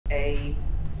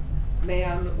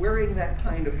wearing that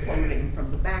kind of clothing from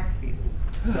the back view,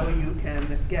 so you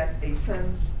can get a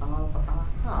sense of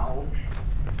how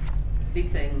the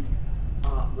thing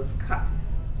was cut.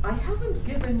 I haven't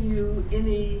given you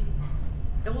any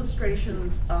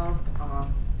illustrations of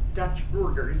Dutch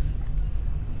burgers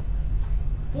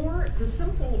for the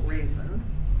simple reason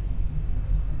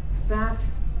that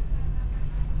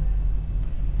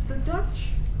the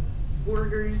Dutch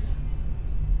burgers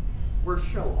were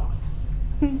show-offs.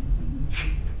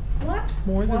 What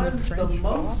was the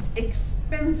most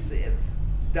expensive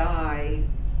dye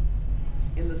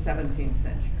in the 17th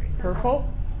century?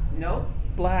 Purple? Nope.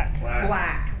 Black.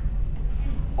 Black.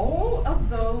 All of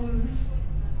those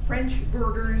French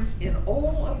burghers in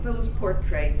all of those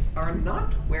portraits are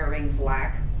not wearing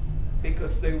black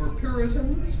because they were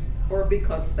Puritans, or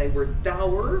because they were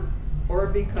dour, or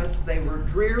because they were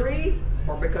dreary,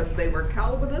 or because they were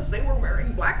Calvinists. They were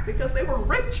wearing black because they were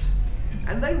rich,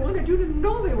 and they wanted you to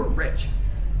know they were rich.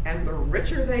 And the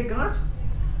richer they got,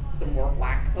 the more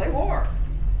black they wore.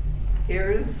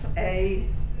 Here's a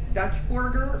Dutch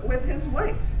burgher with his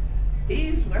wife.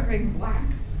 He's wearing black.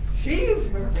 She's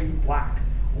wearing black.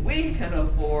 We can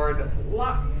afford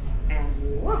lots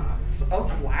and lots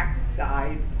of black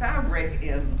dyed fabric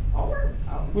in our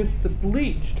house. With the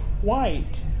bleached white.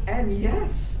 And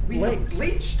yes, we have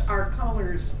bleached our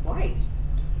collars white.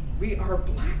 We are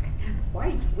black and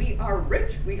white. We are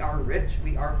rich. We are rich.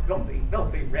 We are filthy,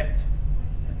 filthy rich.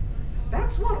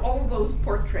 That's what all those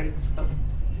portraits of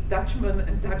Dutchmen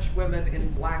and Dutch women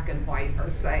in black and white are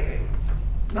saying.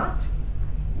 Not,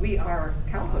 we are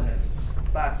Calvinists,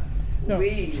 but no,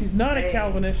 she's not a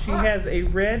Calvinist. She has a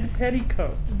red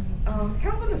petticoat.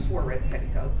 Calvinists wore red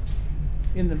petticoats.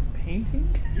 In the painting?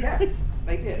 Yes,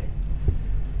 they did.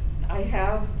 I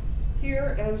have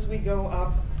here, as we go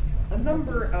up, a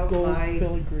number of Gold my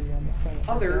filigree on the front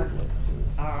other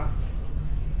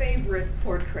favorite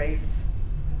portraits.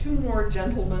 Two more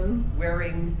gentlemen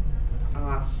wearing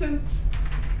suits,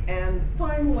 and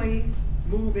finally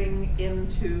moving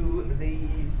into the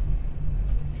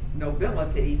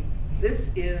nobility.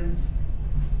 This is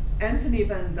Anthony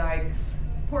van Dyck's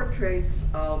portraits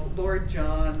of Lord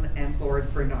John and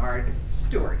Lord Bernard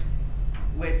Stuart,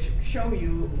 which show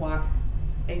you what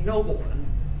a nobleman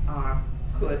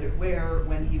could wear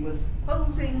when he was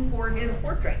posing for his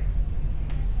portrait.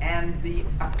 And the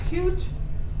acute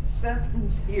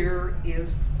sentence here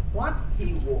is what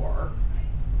he wore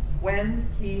when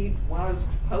he was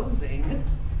posing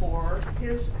for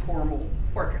his formal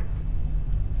portrait.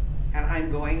 And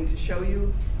I'm going to show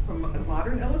you from a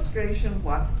modern illustration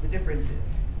what the difference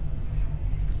is.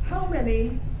 How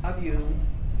many of you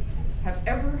have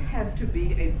ever had to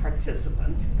be a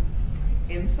participant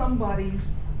in somebody's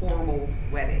formal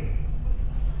wedding?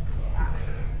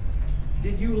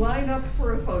 Did you line up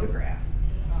for a photograph?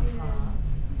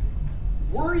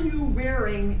 Were you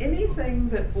wearing anything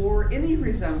that bore any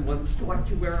resemblance to what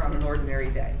you wear on an ordinary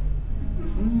day?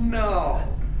 No.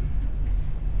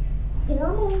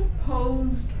 Formal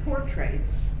posed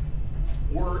portraits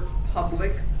were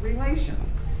public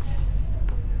relations.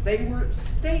 They were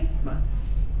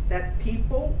statements that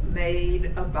people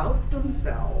made about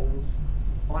themselves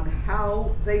on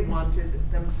how they wanted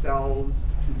themselves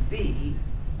to be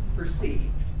perceived.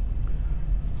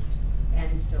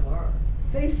 And still are.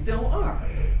 They still are.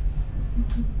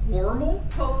 Formal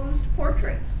posed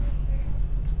portraits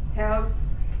have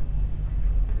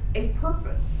a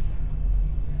purpose.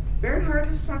 Bernhard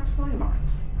of Saxe-Weimar,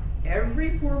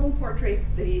 every formal portrait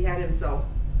that he had of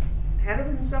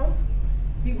himself,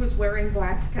 he was wearing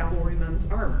black cavalryman's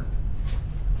armor.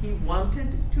 He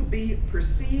wanted to be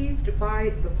perceived by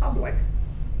the public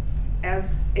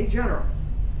as a general,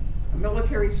 a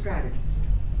military strategist.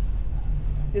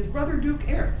 His brother Duke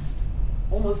Ernst,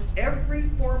 almost every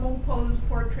formal posed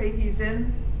portrait he's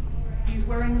in, he's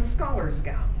wearing a scholar's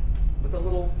gown with a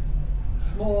little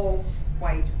small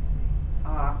white,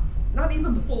 not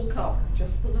even the full collar,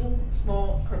 just the little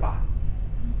small cravat.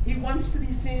 He wants to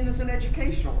be seen as an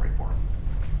educational reformer.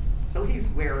 So he's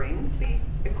wearing the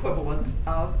equivalent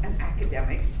of an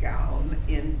academic gown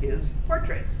in his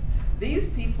portraits. These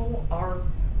people are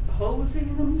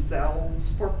posing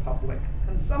themselves for public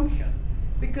consumption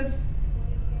because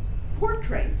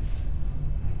portraits,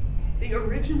 the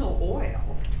original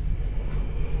oil,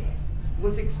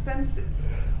 was expensive.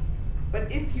 But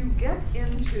if you get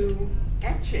into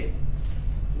etchings,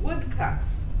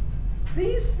 woodcuts,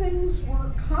 these things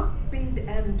were copied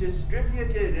and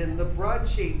distributed in the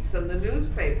broadsheets and the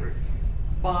newspapers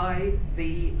by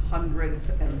the hundreds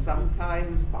and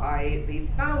sometimes by the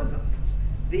thousands.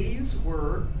 These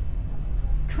were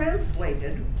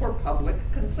translated for public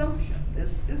consumption.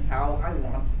 This is how I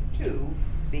want to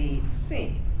be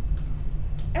seen.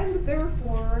 And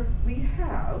therefore, we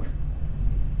have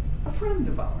a friend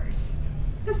of ours,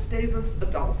 Gustavus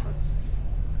Adolphus.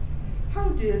 How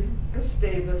did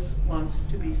Gustavus want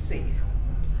to be seen?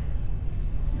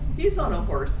 He's on a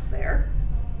horse there,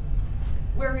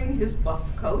 wearing his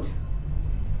buff coat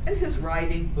and his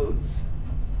riding boots.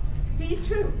 He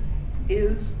too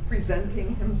is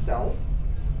presenting himself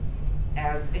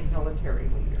as a military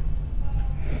leader.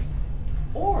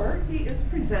 Or he is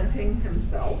presenting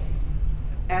himself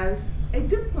as a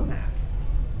diplomat.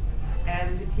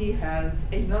 And he has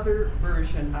another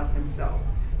version of himself.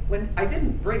 When I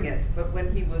didn't bring it, but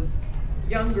when he was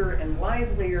younger and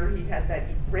livelier, he had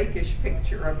that rakish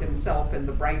picture of himself in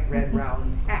the bright red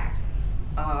round hat,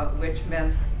 which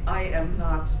meant I am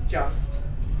not just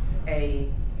a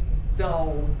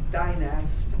dull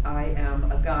dynast, I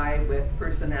am a guy with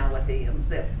personality and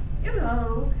zip. You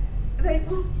know, they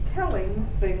were telling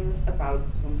things about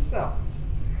themselves.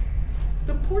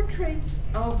 The portraits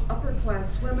of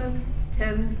upper-class women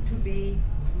tend to be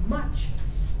much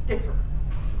stiffer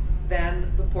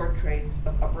than the portraits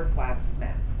of upper-class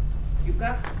men. You've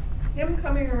got him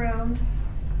coming around.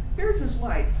 Here's his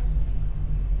wife.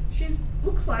 She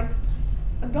looks like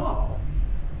a doll.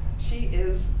 She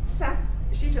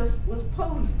just was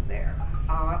posed there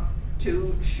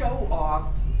to show off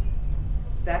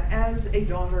that as a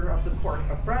daughter of the court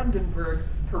of Brandenburg,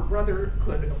 her brother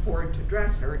could afford to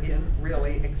dress her in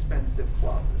really expensive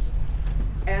clothes.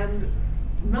 And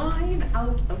 9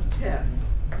 out of 10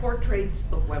 portraits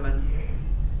of women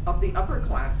of the upper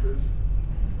classes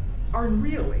are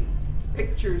really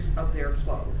pictures of their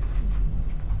clothes.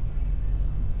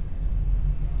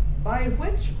 By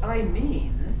which I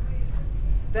mean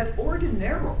that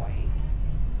ordinarily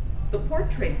the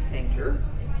portrait painter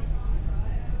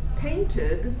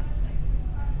painted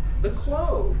the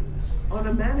clothes on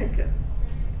a mannequin,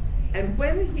 and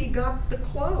when he got the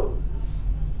clothes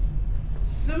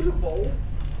suitable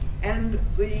and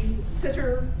the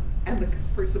sitter and the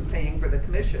person paying for the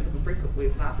commission, who frequently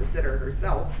is not the sitter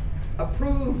herself,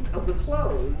 approved of the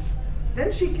clothes,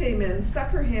 then she came in, stuck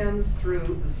her hands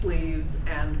through the sleeves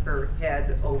and her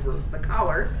head over the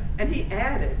collar, and he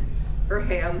added her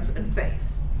hands and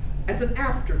face as an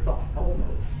afterthought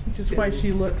almost. Which is why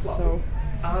she looks so.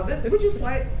 Which is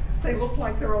why they look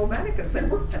like they're all mannequins. They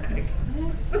were mannequins.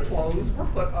 The clothes were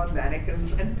put on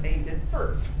mannequins and painted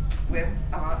first, with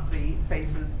the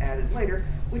faces added later,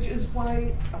 which is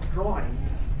why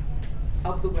drawings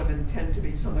of the women tend to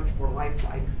be so much more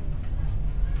lifelike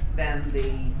than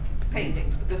the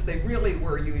paintings, because they really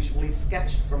were usually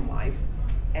sketched from life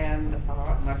and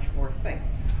much more thick.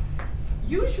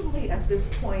 Usually at this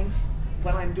point,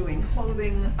 when I'm doing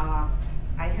clothing,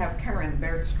 I have Karen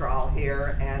Bergstrahl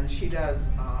here, and she does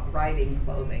riding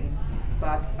clothing,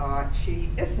 but she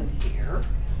isn't here.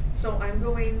 So I'm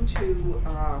going to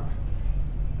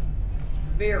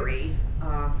vary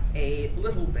a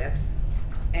little bit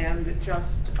and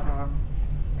just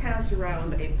pass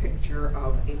around a picture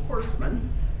of a horseman,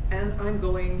 and I'm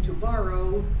going to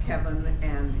borrow Kevin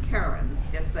and Karen,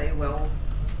 if they will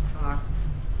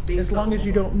be as long as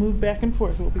you don't move back and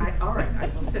forth. We'll be all right, I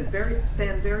will stand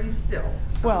very still.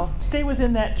 Well, stay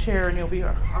within that chair and you'll be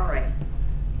all right. All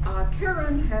right.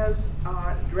 Karen has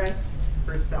dressed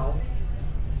herself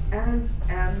as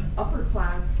an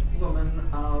upper-class woman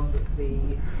of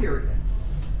the period.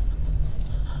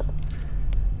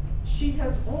 She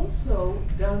has also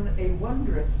done a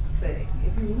wondrous thing.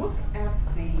 If you look at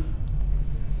the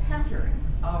pattern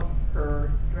of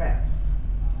her dress,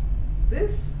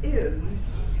 this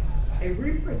is a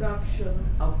reproduction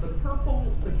of the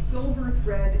purple with silver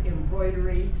thread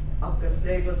embroidery of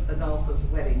Gustavus Adolphus'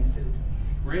 wedding suit.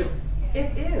 Really?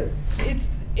 It is.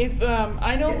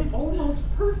 I know It's almost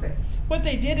perfect. what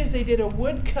they did is they did a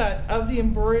woodcut of the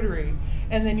embroidery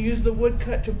and then used the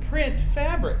woodcut to print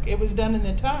fabric. It was done in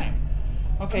the time.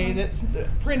 Okay, that's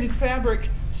printed fabric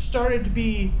started to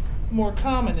be more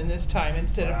common in this time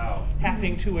instead of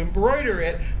having to embroider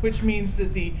it, which means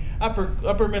that the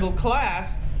upper middle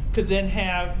class could then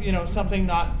have, you know, something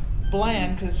not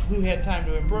bland, because who had time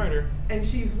to embroider? And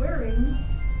she's wearing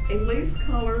a lace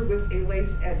collar with a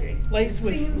lace edging. Lace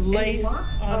with lace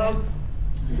on it.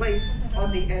 Lace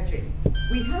on the edging.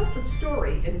 We have a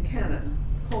story in canon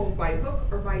called By Hook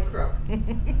or By Crook,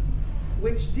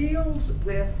 which deals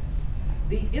with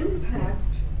the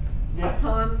impact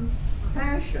upon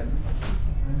fashion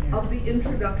of the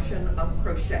introduction of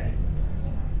crochet,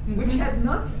 which had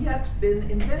not yet been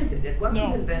invented. It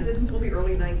wasn't invented until the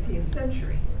early 19th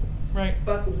century. Right.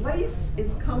 But lace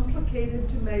is complicated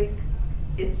to make.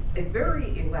 it's a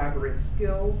very elaborate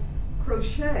skill.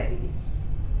 Crochet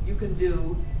you can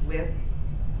do with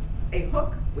a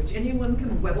hook, which anyone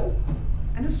can whittle,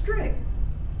 and a string.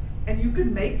 And you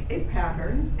can make a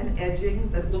pattern, an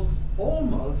edging that looks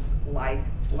almost like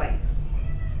lace,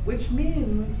 which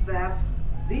means that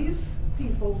these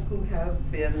people who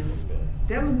have been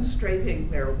demonstrating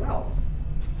their wealth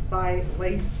by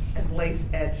lace and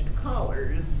lace-edged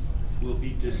collars will be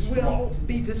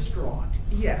distraught.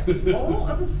 Yes, all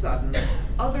of a sudden,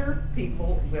 other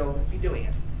people will be doing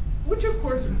it, which of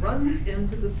course runs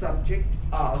into the subject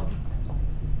of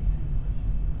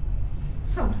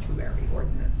sumptuary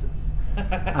ordinances.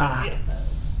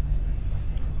 Yes.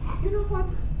 You know what?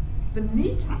 The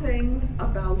neat thing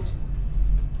about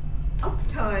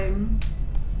uptime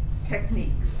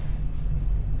techniques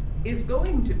is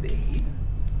going to be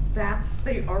that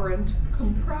they aren't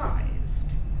comprised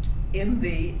in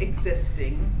the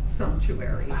existing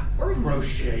sumptuary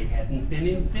ordinances. Crochet hadn't been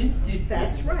invented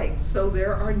That's yet. right. So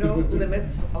there are no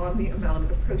limits on the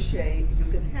amount of crochet you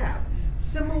can have.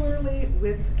 Similarly,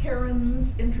 with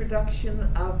Karen's introduction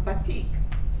of batik,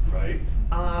 Right.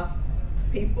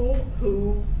 people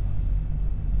who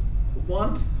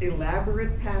want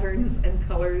elaborate patterns and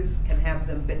colors can have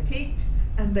them batiqued,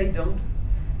 and they don't,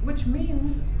 which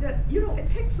means that, you know, it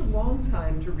takes a long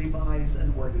time to revise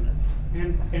an ordinance.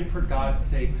 And for God's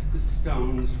sakes, the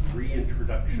stone's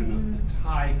reintroduction of the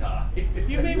tie-dye.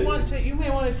 You may want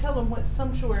to tell them what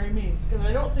sumptuary means, because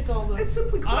I don't think all the It's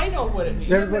simply I know what it means.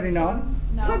 Does everybody know?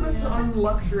 Limits on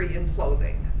luxury in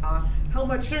clothing. How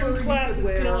much fur Certain you classes could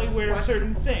wear, can only wear what-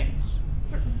 certain things.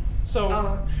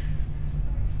 So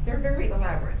They're very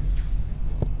elaborate.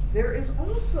 There is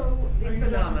also the Are you done?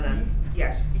 phenomenon,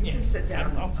 yes, you can Yes, sit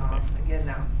down I'll sit down. again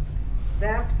now,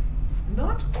 that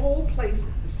not all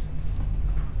places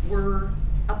were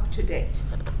up to date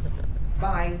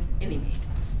by any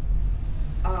means.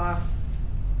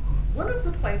 One of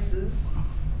the places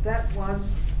that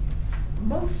was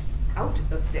most out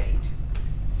of date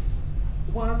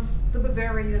was the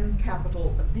Bavarian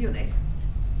capital of Munich,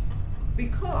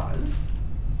 because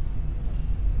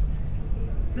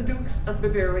the Dukes of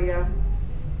Bavaria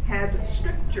had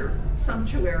stricter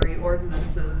sumptuary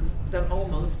ordinances than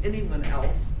almost anyone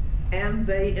else, and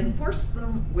they enforced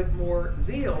them with more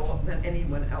zeal than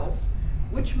anyone else,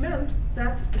 which meant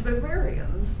that the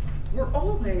Bavarians were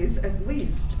always at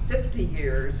least 50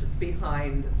 years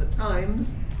behind the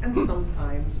times, and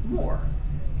sometimes more.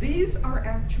 These are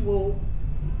actual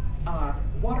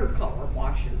watercolor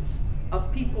washes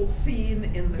of people seen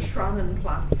in the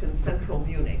Schrannenplatz in central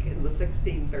Munich in the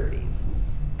 1630s.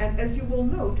 And as you will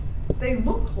note, they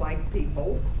look like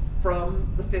people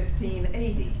from the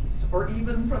 1580s or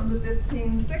even from the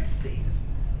 1560s,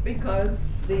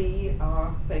 because the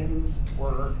things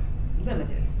were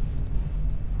limited.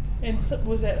 and so,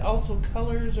 was that also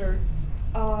colors or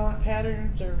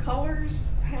patterns or Colors,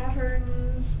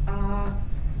 patterns,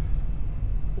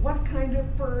 what kind of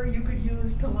fur you could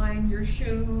use to line your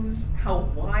shoes, how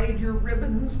wide your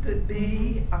ribbons could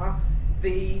be.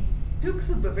 The Dukes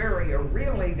of Bavaria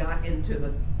really got into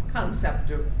the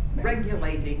concept of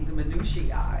regulating the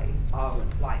minutiae of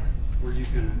life. Were you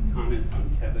going to comment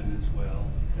on Kevin as well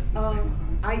at the same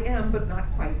time? I am, but not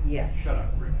quite yet. Shut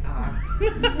up,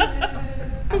 Rick.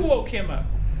 who woke him up?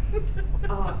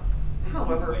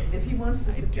 However, if he wants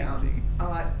to sit down,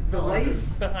 the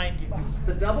lace, Behind you.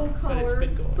 the double But it's collar,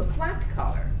 been going. the flat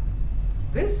collar.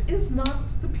 This is not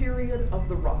the period of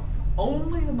the ruff.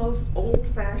 Only the most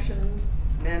old-fashioned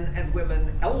men and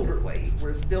women, elderly,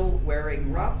 were still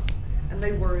wearing ruffs, and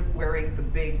they weren't wearing the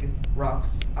big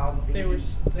ruffs of the They were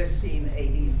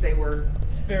 1580s. They were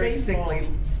very basically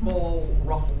small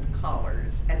ruffled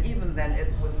collars, and even then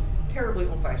it was terribly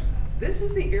old-fashioned. This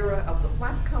is the era of the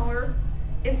flat collar.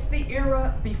 It's the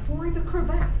era before the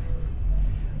cravat.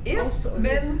 If Also,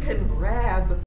 men can grab